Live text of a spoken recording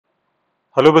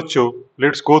Hello बच्चों,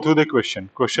 let's go through the question.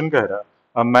 Question कह रहा,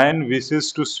 a man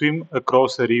wishes to swim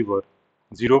across a river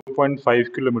 0.5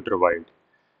 kilometre wide.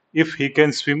 If he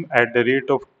can swim at the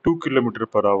rate of 2 km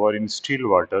per hour in still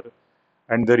water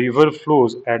and the river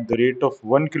flows at the rate of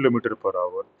 1 km per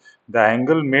hour, the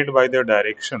angle made by the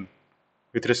direction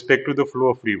with respect to the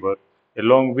flow of river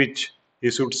along which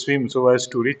he should swim so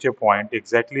as to reach a point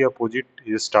exactly opposite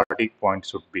his starting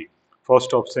point should be.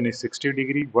 First option is 60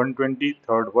 degree, 120,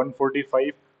 third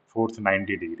 145, fourth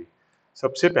 90 degree.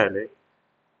 सबसे पहले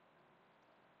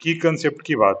की concept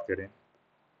की बात करें,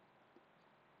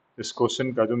 इस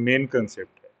question का जो main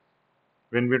concept है,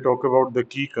 when we talk about the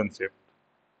key concept,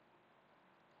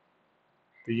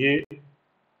 तो ये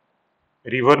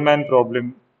रिवरमैन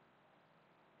प्रॉब्लम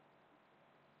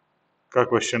का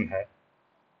क्वेश्चन है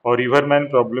और रिवरमैन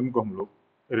प्रॉब्लम को हम लोग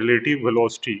रिलेटिव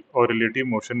वेलोसिटी और रिलेटिव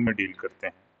मोशन में डील करते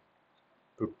हैं।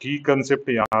 तो की कंसेप्ट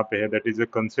यहाँ पे है, that is a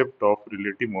concept of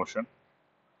relative motion,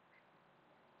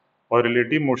 और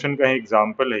रिलेटिव मोशन का ही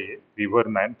एग्जांपल है ये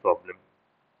रिवरमैन प्रॉब्लम।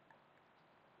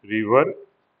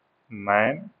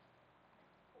 रिवरमैन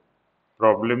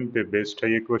प्रॉब्लम पे बेस्ड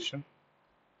है ये question,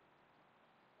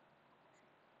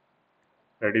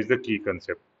 that is the key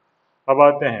concept. अब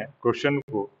आते हैं क्वेश्चन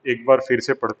को एक बार फिर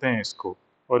से पढ़ते हैं इसको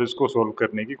और इसको सोल्व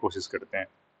करने की कोशिश करते हैं।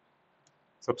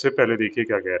 सबसे पहले देखिए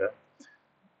क्या कह रहा है,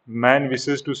 man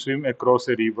wishes to swim across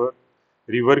a river,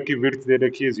 river की विड्थ दे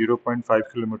रखी है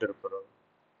 0.5 kilometre per hour.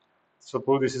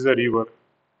 Suppose this is a river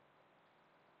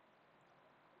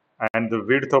and the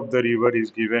width of the river is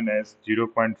given as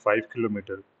 0.5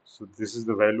 kilometer. So this is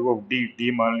the value of d. d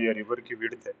मान लिया river की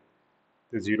width है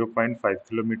तो 0.5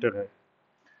 kilometre है।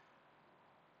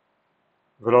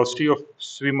 Velocity of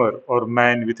swimmer और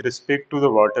man with respect to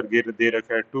the water दे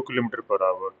रखा है 2 kilometre per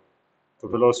hour. तो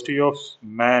velocity of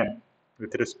man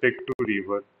with respect to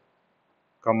river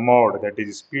का मॉड, दैट इज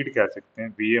स्पीड कह सकते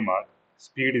हैं, VMR,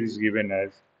 speed is given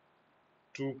as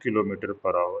 2 kilometre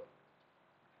per hour.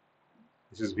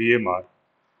 This is VMR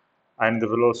and the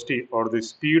velocity or the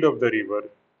speed of the river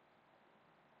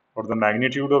or the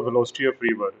magnitude of velocity of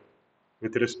river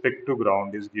with respect to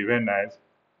ground is given as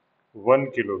 1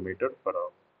 kilometre per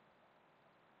hour.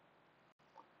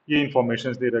 ये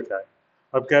information दे रखा है।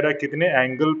 अब कह रहा है कितने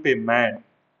angle पे man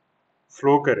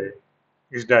flow करे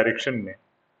इस डायरेक्शन में,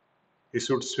 ही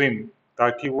शुड स्विम,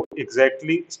 ताकि वो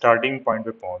एग्जैक्टली स्टार्टिंग पॉइंट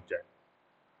पे पहुंच जाए।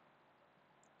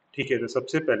 ठीक है, तो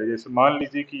सबसे पहले जैसे मान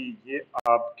लीजिए कि ये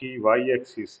आपकी वाई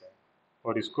एक्सिस है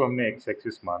और इसको हमने एक्स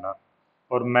एक्सिस माना,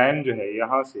 और मैन जो है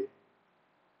यहाँ से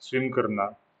स्विम करना,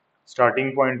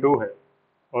 स्टार्टिंग पॉइंट 2 है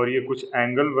और ये कुछ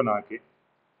एंगल बना के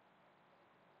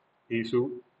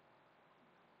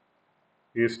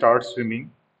he starts swimming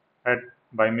at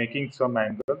by making some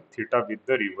angle theta with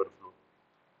the river flow.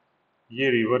 ये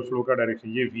रिवर फ्लो का डायरेक्शन,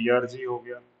 ये VRG हो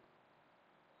गया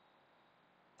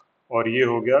और ये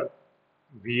हो गया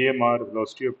VMR,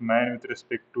 velocity of man with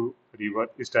respect to river,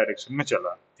 इस डायरेक्शन में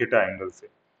चला थीटा एंगल से।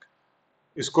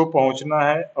 इसको पहुंचना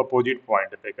है अपोजिट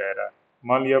पॉइंट पे, कह रहा है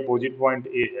मान लिया अपोजिट पॉइंट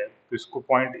A है तो इसको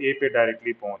पॉइंट A पे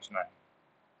डायरेक्टली पहुंचना है।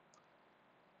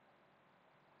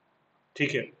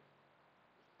 ठीक है,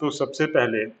 तो सबसे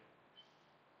पहले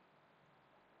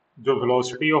जो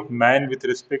velocity of man with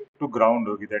respect to ground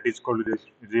होगी, that is called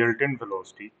resultant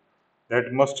velocity, that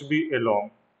must be along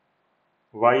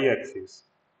Y axis.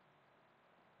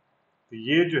 तो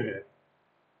ये जो है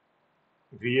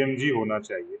VMG होना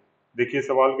चाहिए। देखिए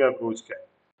सवाल का अप्रोच क्या है,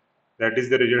 that is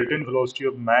the resultant velocity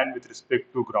of man with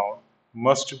respect to ground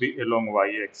must be along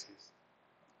Y axis.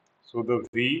 So the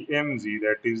VMG,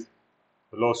 that is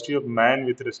velocity of man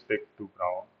with respect to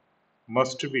ground,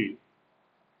 must be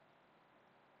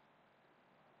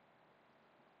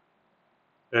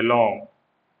along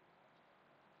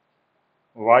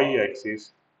y axis,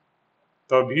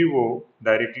 तभी वो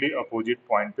directly opposite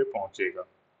point पे पहुंचेगा।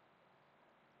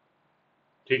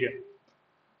 ठीक है,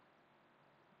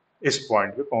 इस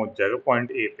point पे पहुंच जाएगा,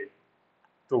 पॉइंट A पे।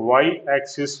 तो y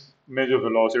एक्सिस में जो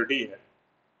वेलोसिटी है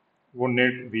वो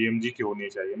नेट VMG की होनी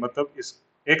चाहिए, मतलब इस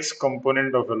x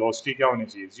कंपोनेंट ऑफ वेलोसिटी क्या होनी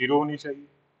चाहिए, 0 होनी चाहिए।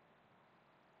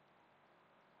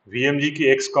 VMG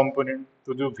की x कंपोनेंट,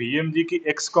 तो जो VMG की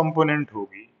x कंपोनेंट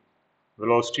होगी,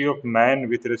 velocity of man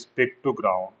with respect to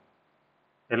ground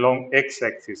along x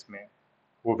axis में,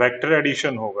 वो वेक्टर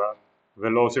एडिशन होगा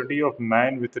velocity of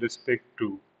man with respect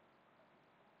to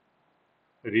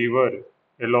river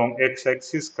along x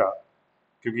axis का,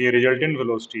 क्योंकि ये रिजल्टेंट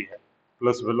वेलोसिटी है,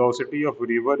 plus velocity of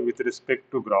river with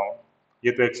respect to ground,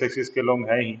 ये तो x axis के अलोंग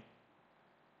है ही,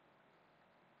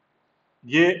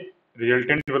 ये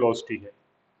रिजल्टेंट वेलोसिटी है।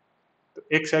 तो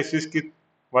x एक्सिस की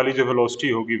वाली जो वेलोसिटी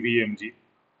होगी VMG,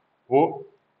 वो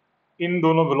इन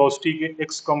दोनों वेलोसिटी के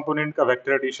x कंपोनेंट का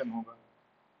वेक्टर एडिशन होगा।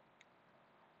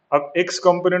 अब x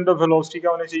कंपोनेंट ऑफ वेलोसिटी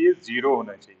क्या होना चाहिए? 0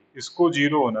 होना चाहिए। इसको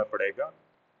 0 होना पड़ेगा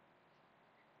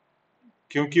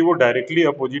क्योंकि वो directly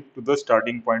opposite to the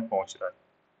starting point पहुंच रहा है।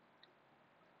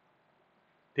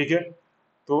 ठीक है,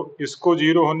 तो इसको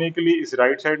 0 होने के लिए इस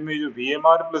राइट साइड में जो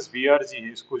VMR प्लस VRG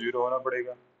है इसको 0 होना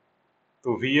पड़ेगा। तो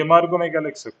VMR को मैं क्या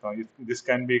लिख सकता हूँ? This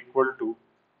can be equal to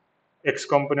x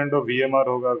component of VMR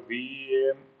होगा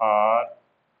VMR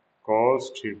cos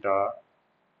theta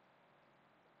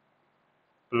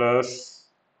plus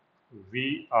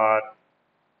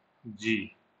VRG,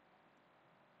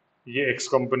 ये x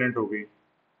कंपोनेंट हो गई।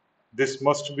 This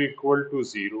must be equal to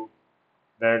 0,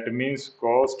 that means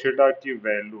cos theta की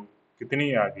वैल्यू कितनी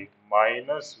आ गई?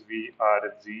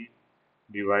 -VRG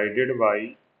divided by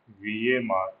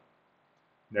VMR,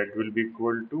 that will be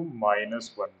equal to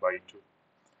 -1/2.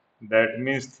 That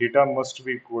means theta must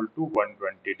be equal to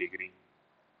 120 degree.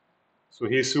 So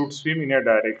he should swim in a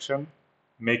direction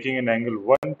making an angle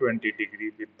 120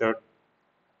 degree with the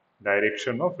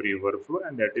direction of river flow,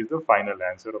 and that is the final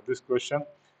answer of this question.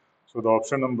 So the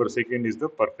option number second is the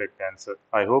perfect answer.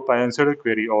 I hope I answered the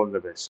query. All the best.